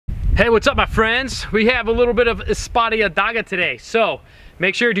Hey, what's up my friends? We have a little bit of espada y daga today. So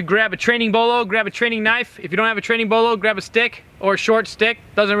make sure to grab a training bolo, grab a training knife. If you don't have a training bolo, grab a stick or a short stick.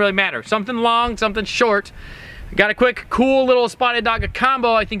 Doesn't really matter. Something long, something short. Got a quick, cool little espada y daga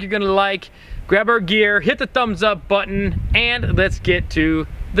combo I think you're gonna like. Grab our gear, hit the thumbs up button, and let's get to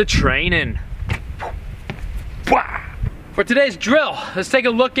the training. For today's drill, let's take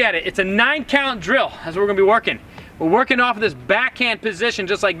a look at it. It's a 9-count drill. That's what we're gonna be working. We're working off of this backhand position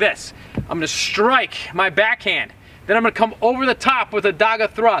just like this. I'm gonna strike my backhand. Then I'm gonna come over the top with a daga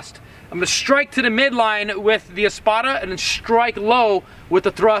thrust. I'm gonna strike to the midline with the espada and then strike low with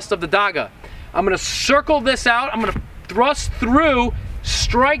the thrust of the daga. I'm gonna circle this out. I'm gonna thrust through,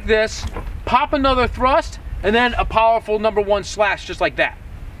 strike this, pop another thrust, and then a powerful #1 slash just like that.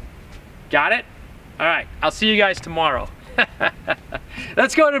 Got it? All right, I'll see you guys tomorrow.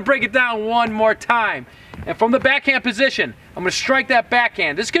 Let's go ahead and break it down one more time. And from the backhand position, I'm gonna strike that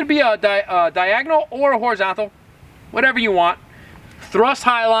backhand. This could be a diagonal or a horizontal, whatever you want. Thrust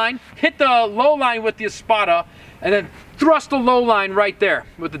high line, hit the low line with the espada, and then thrust the low line right there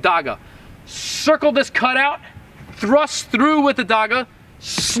with the daga. Circle this cutout, thrust through with the daga,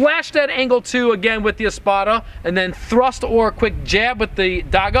 slash that angle 2 again with the espada, and then thrust or a quick jab with the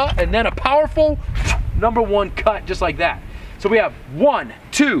daga, and then a powerful #1 cut just like that. So we have 1,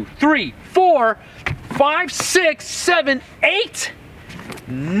 2, 3, 4, 5, 6, 7, 8,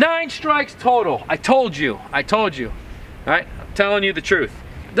 9 strikes total. I told you. All right, I'm telling you the truth.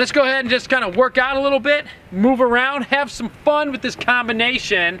 Let's go ahead and just kind of work out a little bit, move around, have some fun with this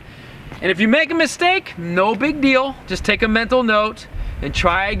combination. And if you make a mistake, no big deal. Just take a mental note and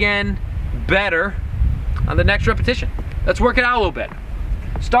try again better on the next repetition. Let's work it out a little bit.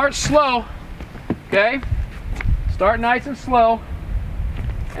 Start slow, okay? Start nice and slow,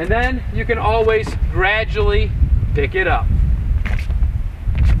 and then you can always gradually pick it up.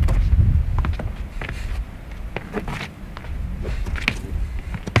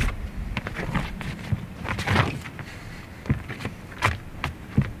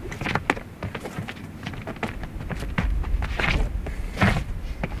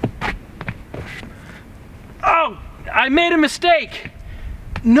 Oh, I made a mistake.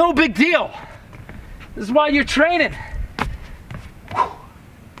 No big deal. This is why you're training.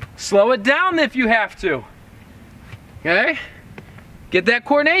 Slow it down if you have to. Okay? Get that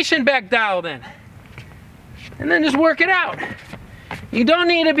coordination back dialed in. And then just work it out. You don't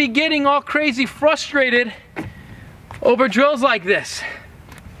need to be getting all crazy frustrated over drills like this.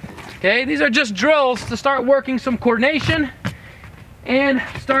 Okay? These are just drills to start working some coordination and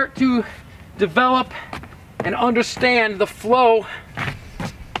start to develop and understand the flow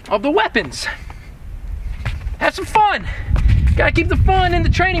of the weapons. Have some fun. Gotta keep the fun in the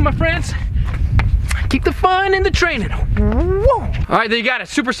training, my friends. Keep the fun in the training. Woo. All right, there you got it.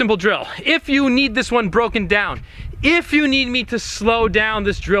 Super simple drill. If you need this one broken down, if you need me to slow down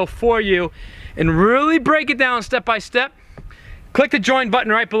this drill for you and really break it down step by step, click the join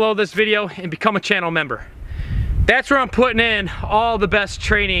button right below this video and become a channel member. That's where I'm putting in all the best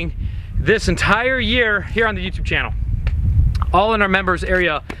training this entire year here on the YouTube channel. All in our members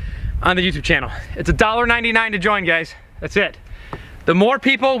area on the YouTube channel. It's $1.99 to join, guys. That's it. The more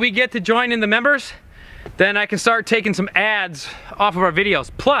people we get to join in the members, then I can start taking some ads off of our videos.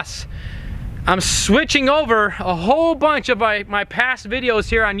 Plus, I'm switching over a whole bunch of my past videos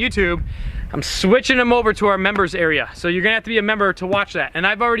here on YouTube. I'm switching them over to our members area. So you're gonna have to be a member to watch that. And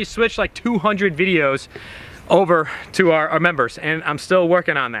I've already switched like 200 videos over to our members, and I'm still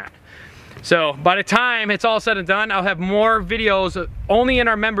working on that. So by the time it's all said and done, I'll have more videos only in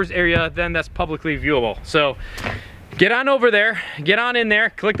our members area than that's publicly viewable. So get on over there, get on in there,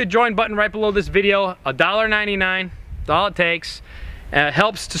 click the join button right below this video. $1.99, that's all it takes. It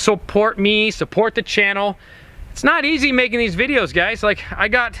helps to support me, support the channel. It's not easy making these videos, guys. Like, I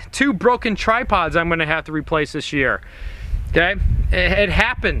got 2 broken tripods I'm gonna have to replace this year. Okay, it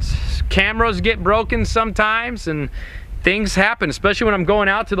happens. Cameras get broken sometimes, and things happen, especially when I'm going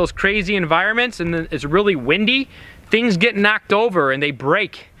out to those crazy environments and it's really windy. Things get knocked over and they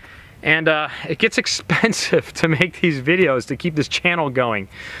break. And it gets expensive to make these videos to keep this channel going.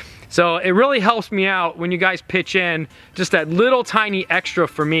 So it really helps me out when you guys pitch in just that little tiny extra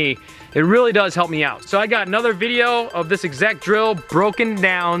for me. It really does help me out. So I got another video of this exact drill broken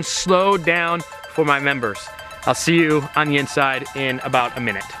down, slowed down for my members. I'll see you on the inside in about a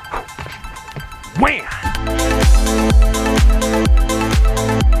minute. Wham!